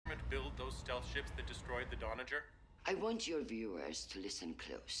build those stealth ships that destroyed the Donager? I want your viewers to listen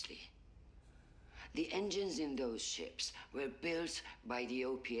closely. The engines in those ships were built by the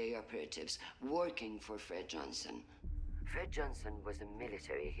OPA operatives working for Fred Johnson. Fred Johnson was a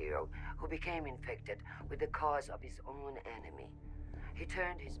military hero who became infected with the cause of his own enemy. He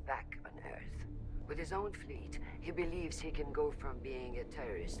turned his back on Earth. With his own fleet, he believes he can go from being a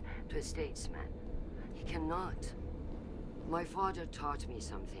terrorist to a statesman. He cannot. My father taught me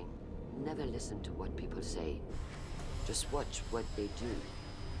something. Never listen to what people say. Just watch what they do.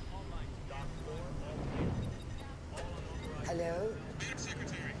 Hello?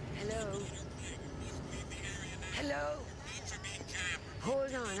 Undersecretary. Hello? Hello?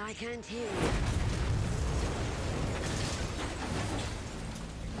 Hold on, I can't hear you.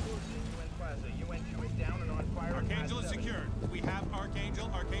 UN is down and on fire. Archangel is secured. We have Archangel.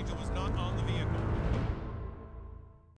 Archangel was not on the vehicle.